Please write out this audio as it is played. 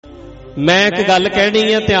मैं एक गल कहनी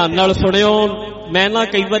है, ध्यान नाल सुनियो। मैं ना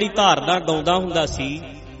कई बारी धारना गाउंदा हुंदा सी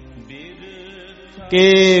कि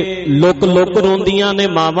लुक लुक रोंदियां ने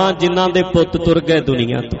मावां जिन्हां दे पुੱਤ तुर गए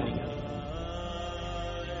दुनिया तो।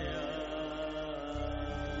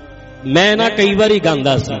 मैं ना कई बारी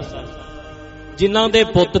गांदा सी जिन्हां दे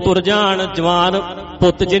पुੱਤ तुर जाण, जवान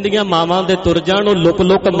पुੱਤ जिन्दियां मावां दे तुर जाण, ओह लुक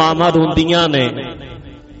लुक मावां रोंदियां ने।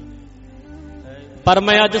 पर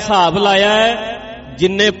मैं अज हिसाब लाया है,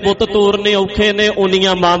 जिन्ने पुੱਤ ਤੋਰਨੇ औखे ने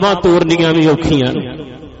उन्नियां मावां ਤੋਰਨੀਆਂ भी औखियां ने।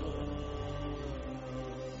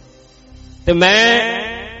 ते मैं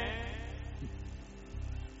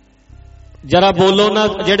जरा बोलो ना,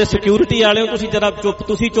 जेडे सिक्योरिटी वाले हो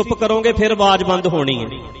तुसी चुप करोगे फिर आवाज बंद होनी है।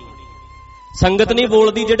 संगत नहीं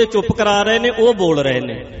बोलती, जेडे चुप करा रहे ने वो बोल रहे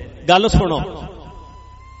ने। गल सुनो,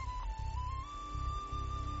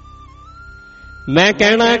 मैं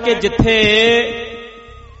कहना है कि जिथे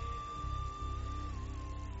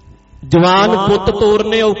जवान पुੱਤ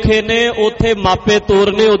ਤੋਰਨੇ औखे ने, उथे मापे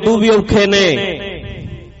ਤੋਰਨੇ उदू भी औखे ने।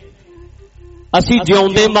 असी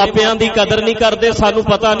जिउंदे मापियां दी कदर नहीं करते, सानू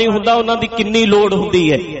पता नहीं हुंदा उन्हां दी किन्नी लोड़ हुंदी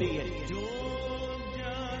है।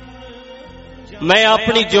 मैं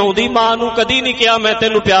अपनी जिउंदी मां नू कदी नहीं कहा मैं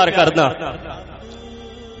तेनू प्यार करदा,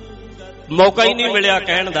 मौका ही नहीं मिलिया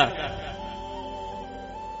कहण दा।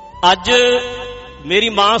 अज मेरी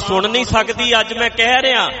मां सुन नहीं सकती, अज मैं कह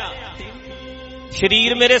रहा,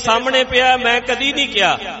 शरीर मेरे सामने पिया, मैं कदी नहीं किया।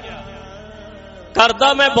 करदा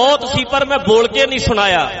मैं बहुत सी पर मैं बोल के नहीं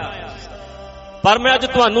सुनाया। पर मैं अज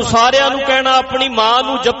तुहानू सारियां नू कहना, अपनी मां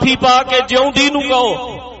नू जफ्फी पा के जिउंदी नू कहो,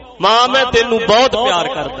 मां मैं तेनू बहुत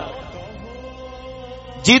प्यार करदा।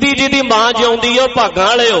 जिदी जिदी मां जिउंदी है भागां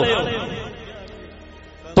वाले हो।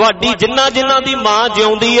 तुहाडी जिन्ना जिन्ना दी मां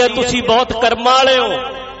जिउंदी है तुसी बहुत कर्मां वाले हो।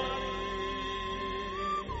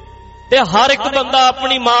 ते हर एक बंदा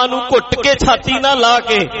अपनी मां नू घुट के छाती ना ला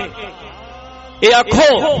के ये आखो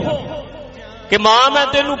कि मां मैं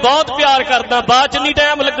तेनू बहुत प्यार करदा, बाद च नहीं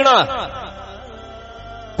टाइम लगना,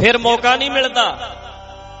 फिर मौका नहीं मिलता।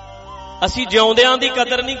 असी जिउंदियां दी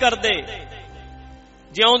कदर नहीं करते।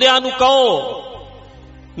 जिउंदियां नू कहो,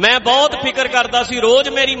 मैं बहुत फिक्र करदा सी, रोज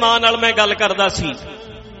मेरी मां नाल मैं गल करदा सी।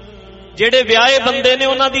 ਜਿਹੜੇ ਵਿਆਹੇ ਬੰਦੇ ਨੇ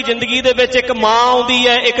ਉਹਨਾਂ ਦੀ ਜ਼ਿੰਦਗੀ ਦੇ ਵਿੱਚ ਇੱਕ ਮਾਂ ਆਉਂਦੀ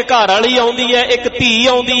ਹੈ, ਇੱਕ ਘਰ ਵਾਲੀ ਆਉਂਦੀ ਹੈ, ਇੱਕ ਧੀ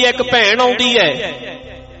ਆਉਂਦੀ ਹੈ, ਇੱਕ ਭੈਣ ਆਉਂਦੀ ਹੈ।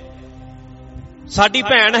 ਸਾਡੀ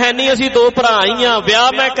ਭੈਣ ਹੈ ਨਹੀਂ, ਅਸੀਂ ਦੋ ਭਰਾ ਹੀ ਆ।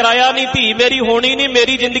 ਵਿਆਹ ਮੈਂ ਕਰਾਇਆ ਨਹੀਂ, ਧੀ ਮੇਰੀ ਹੋਣੀ ਨਹੀਂ।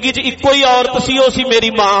 ਮੇਰੀ ਜ਼ਿੰਦਗੀ 'ਚ ਇੱਕੋ ਹੀ ਔਰਤ ਸੀ, ਉਹ ਸੀ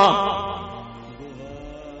ਮੇਰੀ ਮਾਂ,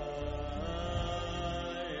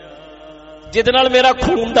 ਜਿਹਦੇ ਨਾਲ ਮੇਰਾ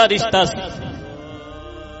ਖੂਨ ਦਾ ਰਿਸ਼ਤਾ ਸੀ।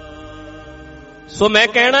 ਸੋ ਮੈਂ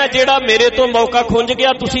ਕਹਿਣਾ, ਜਿਹੜਾ ਮੇਰੇ ਤੋਂ ਮੌਕਾ ਖੁੰਝ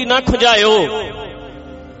ਗਿਆ ਤੁਸੀਂ ਨਾ ਖੁੰਝਾਇਓ।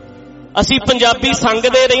 ਅਸੀਂ ਪੰਜਾਬੀ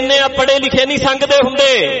ਸੰਗਦੇ ਰਹਿੰਦੇ ਆ, ਪੜ੍ਹੇ ਲਿਖੇ ਨਹੀਂ ਸੰਗਦੇ ਹੁੰਦੇ।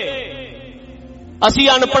 ਅਸੀਂ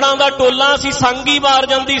ਅਨਪੜਾਂ ਦਾ ਟੋਲਾ, ਅਸੀਂ ਸੰਗ ਹੀ ਮਾਰ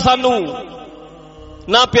ਜਾਂਦੀ ਸਾਨੂੰ।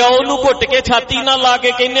 ਨਾ ਪਿਓ ਨੂੰ ਘੁੱਟ ਕੇ ਛਾਤੀ ਨਾਲ ਲਾ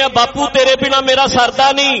ਕੇ ਕਹਿੰਦੇ ਆ ਬਾਪੂ ਤੇਰੇ ਬਿਨਾ ਮੇਰਾ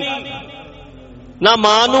ਸਰਦਾ ਨਹੀਂ, ਨਾ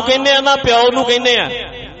ਮਾਂ ਨੂੰ ਕਹਿੰਦੇ ਆ ਨਾ ਪਿਓ ਨੂੰ ਕਹਿੰਦੇ ਆ।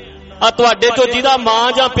 ਆ ਤੁਹਾਡੇ ਚੋਂ ਜਿਹਦਾ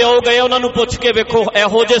ਮਾਂ ਜਾਂ ਪਿਓ ਗਏ ਉਹਨਾਂ ਨੂੰ ਪੁੱਛ ਕੇ ਵੇਖੋ,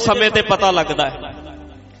 ਇਹੋ ਜਿਹੇ ਸਮੇਂ ਤੇ ਪਤਾ ਲੱਗਦਾ ਹੈ।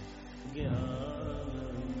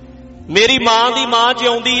 ਮੇਰੀ ਮਾਂ ਦੀ ਮਾਂ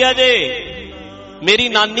ਜਿਉਂਦੀ ਹੈ ਜੇ, मेरी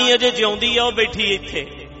नानी अजे जिउंदी है, वो बैठी इत्थे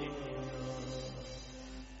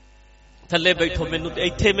थल्ले बैठो, मैनू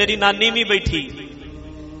इत्थे मेरी नानी नहीं बैठी,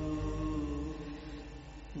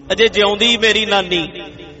 अजे जिउंदी मेरी नानी।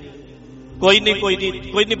 कोई नहीं कोई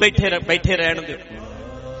नहीं कोई नहीं, बैठे रहन दे।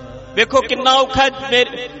 वेखो किन्ना औखा।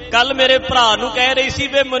 कल मेरे भरा नू कह रही सी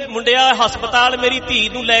वे मुंडिया हस्पताल मेरी धी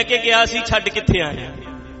नू लैके गया सी, छड्ड कित्थे आया।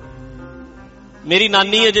 मेरी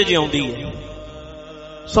नानी अजे जिउंदी है।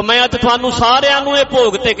 सो मैं अज तुहानू सारियां नू ये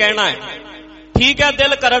भोग ते कहना है, ठीक है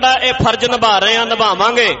दिल करड़ा, ये फर्ज निभा रहे हैं,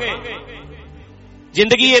 निभावांगे।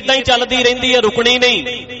 जिंदगी इदां ही चलती रहिंदी है, रुकनी नहीं।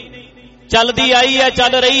 चलती आई है,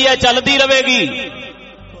 चल रही है, चलती रहेगी।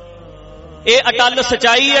 ये अटल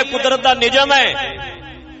सच्चाई है, कुदरत दा निजम है।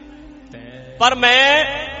 पर मैं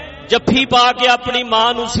जफ्फी पा के अपनी मां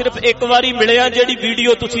नू सिर्फ एक बारी मिलिया, जेड़ी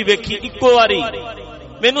वीडियो तुसी वेखी, इक्को बारी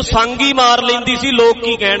मैनू संग ही मार लैंदी सी, लोग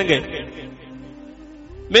की कहणगे।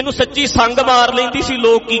 मैनू सच्ची संग मार लैंदी सी,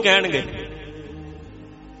 लोग की कहणगे।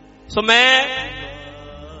 सो मैं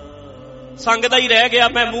संग दा ही रह गया,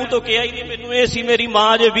 मैं मूंह तो कहा ही नहीं। मैनू ये सी मेरी मां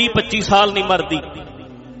अजे 20-25 साल नहीं मरदी,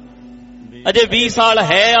 अजे 20 साल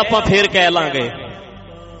है, आपां फिर कह लांगे।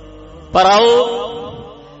 पर आओ,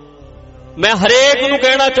 मैं हरेक नू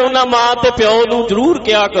कहना चाहुंदा, मां ते प्यो नू जरूर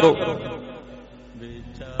कहा करो,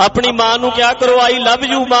 अपनी मां नू कहा करो आई लव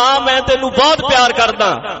यू मां, मैं तेनू बहुत प्यार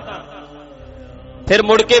करदा। फिर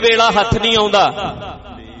मुड़ के वेला हथ नहीं आउंदा,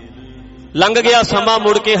 लंघ गया समा,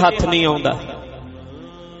 मुड़ के हथ नहीं आउंदा।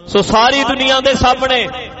 सो सारी दुनिया दे सामने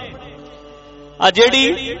आ जेड़ी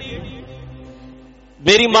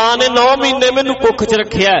मेरी मां ने 9 महीने मैनू कुख च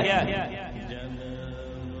रखिया।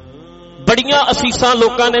 बड़ियां असीसां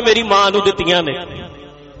लोकां ने मेरी मां नू दित्तियां ने।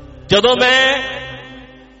 जदों मैं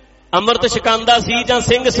अमृत छकांदा सी जां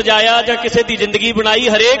सिंह सजाया जां किसी दी जिंदगी बनाई,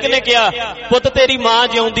 हरेक ने कहा पुत तेरी मां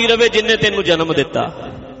जिउंदी रवे जिन्ने तेनू जन्म दिता।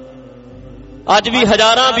 अज भी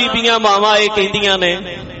हजारां बीबियां मावां ये कहिंदियां ने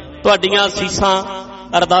तुहाडीआं असीसां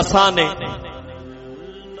अरदासां ने।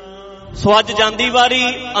 सो अज जांदी वारी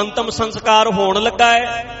अंतिम संस्कार होण लगा है।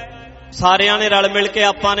 सारियां ने रल मिल के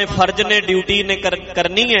आपां ने फर्ज ने ड्यूटी ने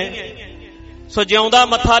करनी है। सो जिउंदा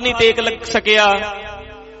मत्था नहीं टेक लग सकिया,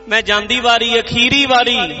 मैं जांदी वारी अखीरी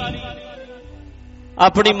वारी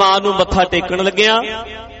अपनी मां नू मत्था टेकण लग्या।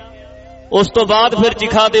 उस तो बाद फिर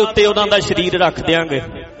चिखा दे उत्ते उन्हां दा शरीर रख देंगे।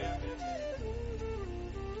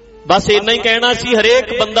 बस इन्ना ही कहना सी, हरेक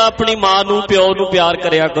बंदा अपनी मां नू प्यो नू प्यार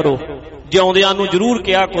करया करो। जिउंदियां नू जरूर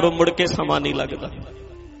कहा करो, मुड़ के समा नहीं लगदा।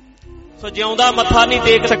 सो जिउंदा मत्था नहीं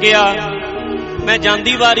टेक सकिया, मैं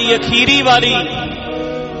जांदी वारी अखीरी वारी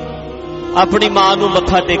अपनी मां नू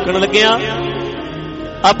मत्था टेकण लग्या।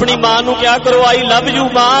 अपनी मां नू क्या करो, आई लव यू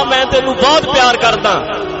मां, मैं तेनू बहुत प्यार करदा।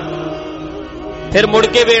 फिर मुड़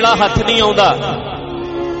के वेला हथ नहीं आउंदा,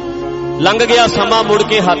 लंघ गया समा, मुड़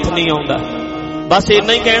के हथ नहीं आउंदा। बस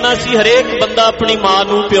इन्ना ही कहना सी, हरेक बंदा अपनी मां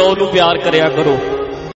नू प्यो नू प्यार करया करो।